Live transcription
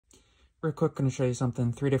real quick, going to show you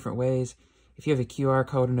something, 3 different ways. If you have a QR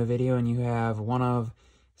code in a video and you have one of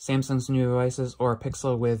Samsung's new devices or a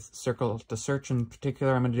Pixel with Circle to Search in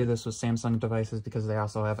particular, I'm going to do this with Samsung devices because they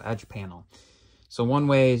also have Edge Panel. So one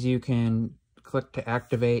way is you can click to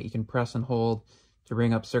activate, you can press and hold to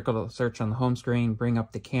bring up Circle to Search on the home screen, bring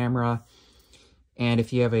up the camera, and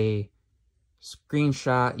if you have a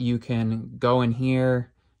screenshot, you can go in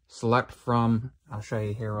here, select from, I'll show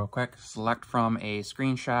you here real quick, select from a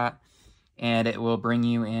screenshot, and it will bring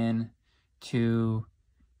you in to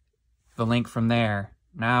the link from there.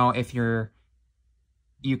 Now, if you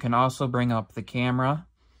can also bring up the camera,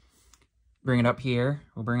 bring it up here,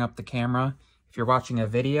 we'll bring up the camera. If you're watching a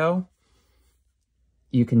video,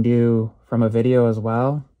 you can do from a video as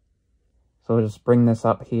well. So we'll just bring this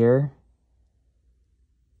up here.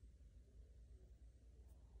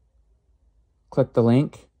 Click the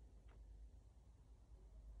link.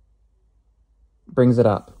 Brings it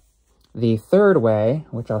up. The third way,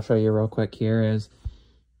 which I'll show you real quick here, is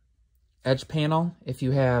Edge Panel. If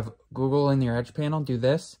you have Google in your Edge Panel, do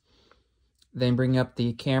this. Then bring up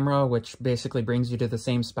the camera, which basically brings you to the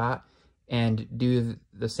same spot, and do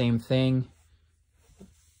the same thing.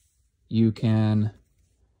 You can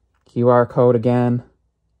QR code again.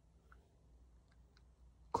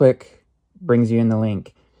 Click, brings you in the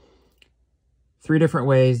link. 3 different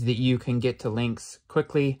ways that you can get to links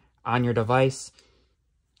quickly on your device.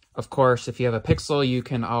 Of course, if you have a Pixel, you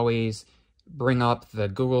can always bring up the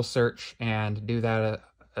Google search and do that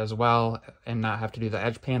as well and not have to do the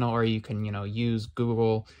Edge Panel, or you can, use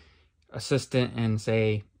Google Assistant and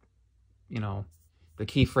say, the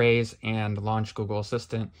key phrase and launch Google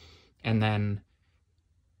Assistant, and then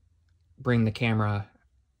bring the camera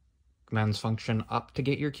commands function up to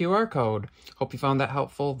get your QR code. Hope you found that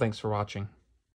helpful. Thanks for watching.